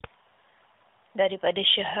daripada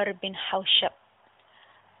Syahr bin Hausyab.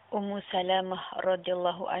 Ummu Salamah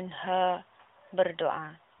radhiyallahu anha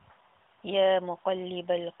berdoa, Ya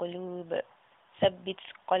muqallibal qulub, tsabbit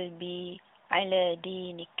qalbi ala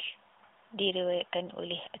dinik. Diriwayatkan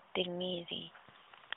oleh At-Tirmizi.